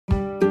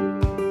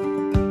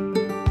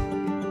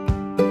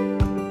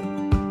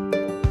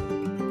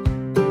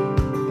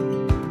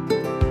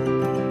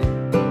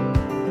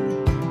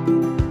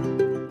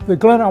The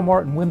Glenn L.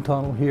 Martin Wind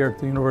Tunnel here at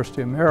the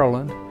University of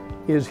Maryland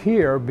is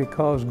here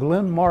because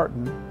Glenn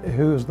Martin,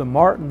 who is the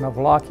Martin of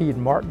Lockheed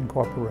Martin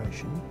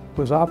Corporation,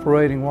 was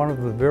operating one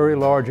of the very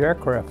large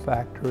aircraft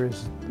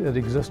factories that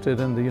existed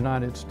in the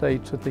United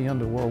States at the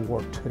end of World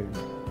War II.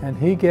 And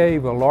he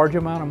gave a large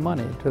amount of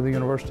money to the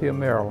University of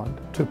Maryland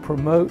to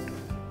promote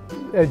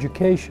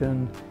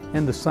education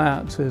in the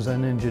sciences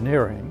and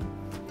engineering.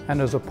 And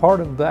as a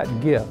part of that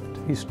gift,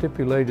 he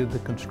stipulated the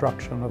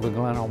construction of the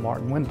Glenn L.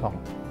 Martin Wind Tunnel.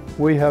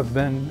 We have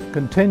been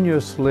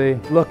continuously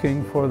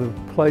looking for the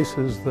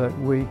places that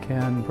we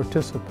can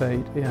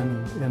participate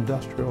in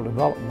industrial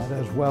development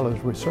as well as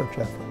research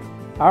efforts.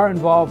 Our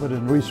involvement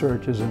in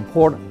research is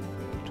important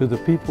to the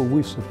people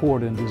we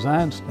support in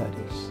design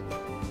studies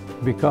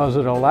because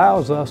it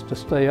allows us to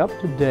stay up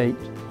to date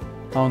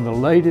on the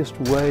latest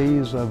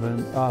ways of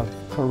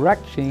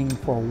correcting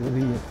for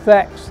the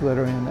effects that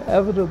are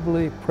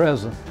inevitably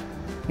present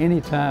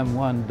anytime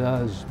one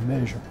does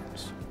measurements.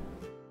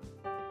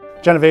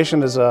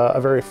 Genovation is a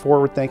very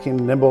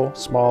forward-thinking, nimble,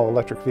 small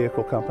electric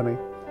vehicle company.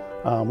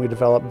 We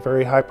develop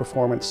very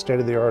high-performance,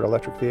 state-of-the-art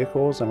electric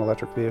vehicles and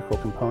electric vehicle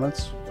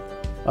components.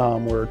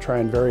 We're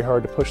trying very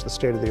hard to push the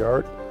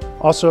state-of-the-art,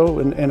 also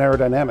in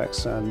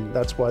aerodynamics, and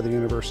that's why the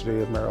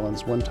University of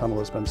Maryland's wind tunnel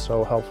has been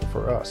so helpful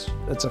for us.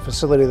 It's a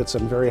facility that's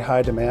in very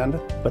high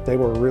demand, but they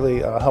were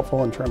really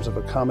helpful in terms of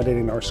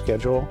accommodating our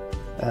schedule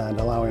and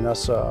allowing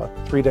us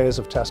 3 days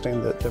of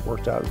testing that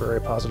worked out very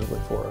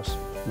positively for us.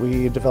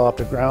 We developed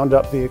a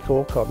ground-up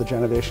vehicle called the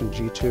Genovation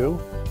G2.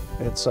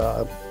 It's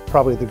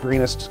probably the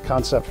greenest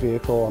concept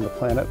vehicle on the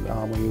planet.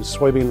 We use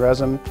soybean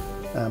resin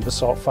and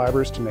basalt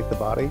fibers to make the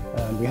body.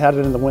 And we had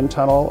it in the wind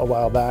tunnel a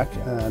while back,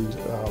 and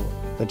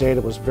the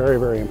data was very,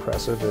 very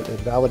impressive. It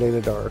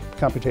validated our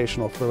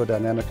computational fluid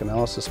dynamic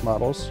analysis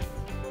models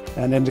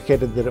and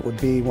indicated that it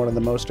would be one of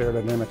the most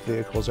aerodynamic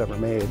vehicles ever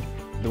made.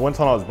 The wind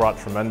tunnel has brought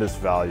tremendous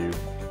value.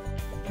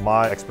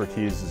 My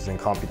expertise is in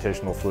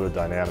computational fluid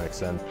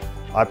dynamics, and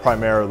I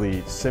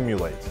primarily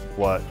simulate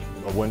what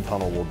a wind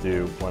tunnel will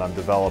do when I'm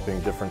developing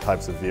different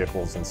types of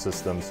vehicles and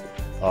systems.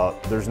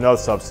 There's no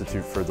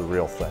substitute for the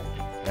real thing.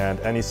 And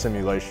any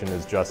simulation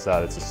is just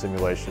that. It's a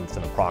simulation, it's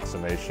an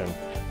approximation.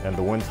 And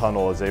the wind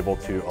tunnel is able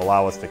to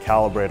allow us to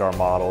calibrate our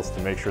models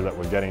to make sure that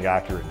we're getting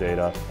accurate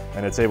data.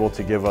 And it's able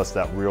to give us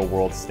that real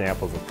world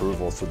stamp of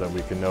approval so that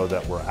we can know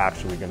that we're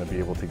actually going to be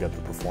able to get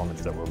the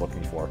performance that we're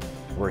looking for.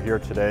 We're here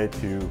today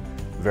to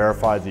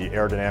verify the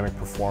aerodynamic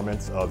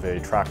performance of a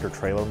tractor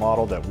trailer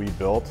model that we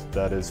built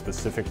that is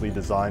specifically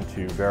designed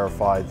to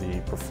verify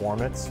the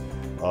performance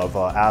of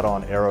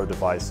add-on aero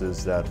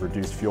devices that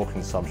reduce fuel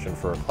consumption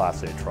for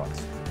Class 8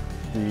 trucks.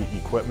 The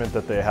equipment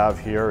that they have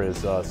here is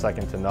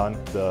second to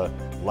none. The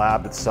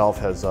lab itself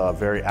has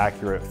very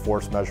accurate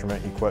force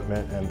measurement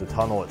equipment, and the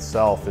tunnel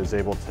itself is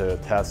able to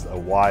test a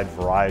wide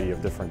variety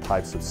of different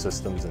types of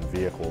systems and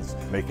vehicles,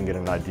 making it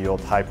an ideal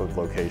type of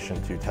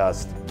location to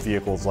test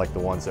vehicles like the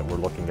ones that we're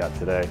looking at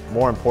today.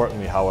 More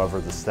importantly,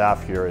 however, the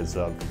staff here is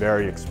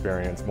very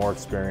experienced, more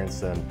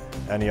experienced than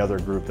any other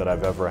group that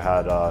I've ever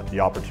had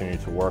the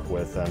opportunity to work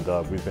with,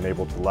 and we've been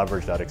able to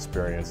leverage that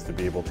experience to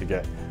be able to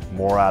get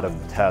more out of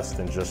the test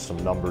than just some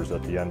numbers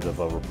at the end of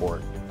a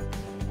report.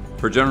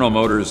 For General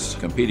Motors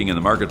competing in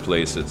the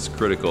marketplace, it's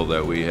critical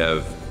that we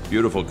have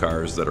beautiful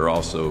cars that are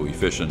also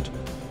efficient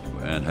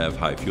and have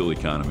high fuel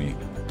economy.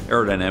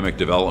 Aerodynamic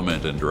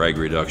development and drag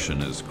reduction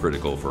is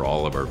critical for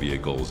all of our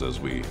vehicles as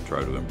we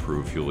try to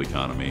improve fuel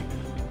economy,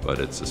 but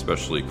it's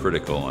especially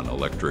critical on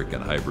electric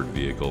and hybrid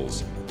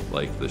vehicles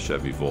like the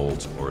Chevy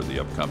Volt or the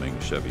upcoming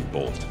Chevy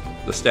Bolt.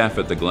 The staff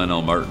at the Glenn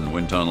L. Martin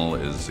Wind Tunnel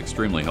is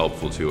extremely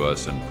helpful to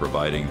us in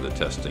providing the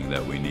testing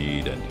that we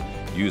need and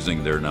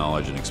using their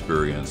knowledge and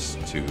experience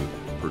to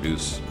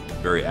produce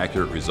very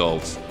accurate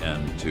results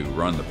and to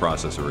run the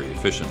process very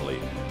efficiently.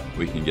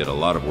 We can get a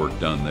lot of work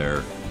done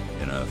there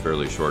in a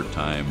fairly short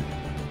time.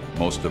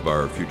 Most of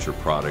our future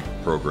product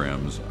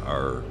programs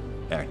are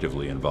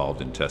actively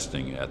involved in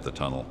testing at the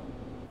tunnel.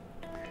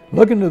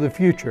 Looking to the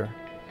future,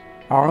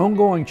 our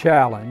ongoing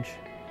challenge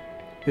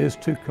is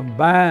to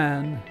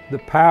combine the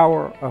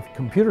power of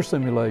computer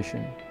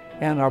simulation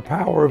and our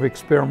power of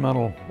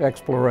experimental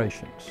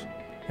explorations.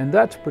 And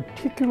that's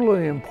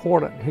particularly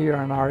important here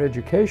in our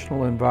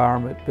educational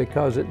environment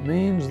because it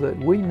means that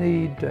we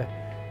need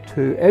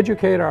to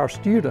educate our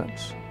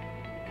students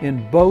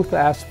in both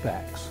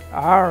aspects.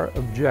 Our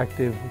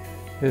objective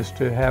is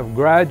to have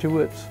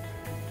graduates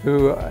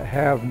who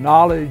have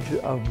knowledge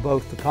of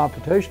both the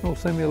computational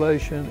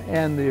simulation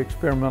and the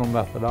experimental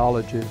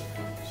methodologies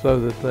so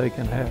that they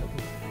can have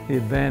the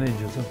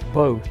advantages of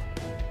both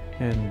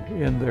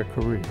in their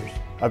careers.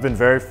 I've been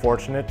very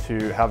fortunate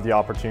to have the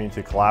opportunity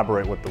to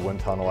collaborate with the wind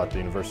tunnel at the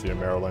University of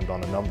Maryland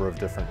on a number of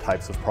different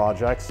types of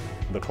projects.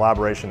 The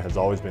collaboration has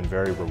always been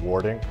very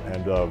rewarding,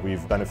 and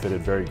we've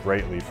benefited very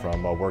greatly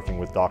from working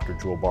with Dr.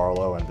 Jewel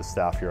Barlow and the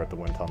staff here at the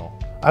wind tunnel.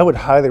 I would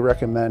highly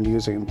recommend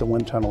using the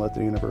wind tunnel at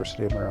the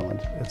University of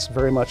Maryland. It's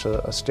very much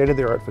a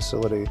state-of-the-art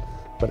facility,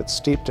 but it's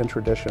steeped in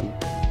tradition.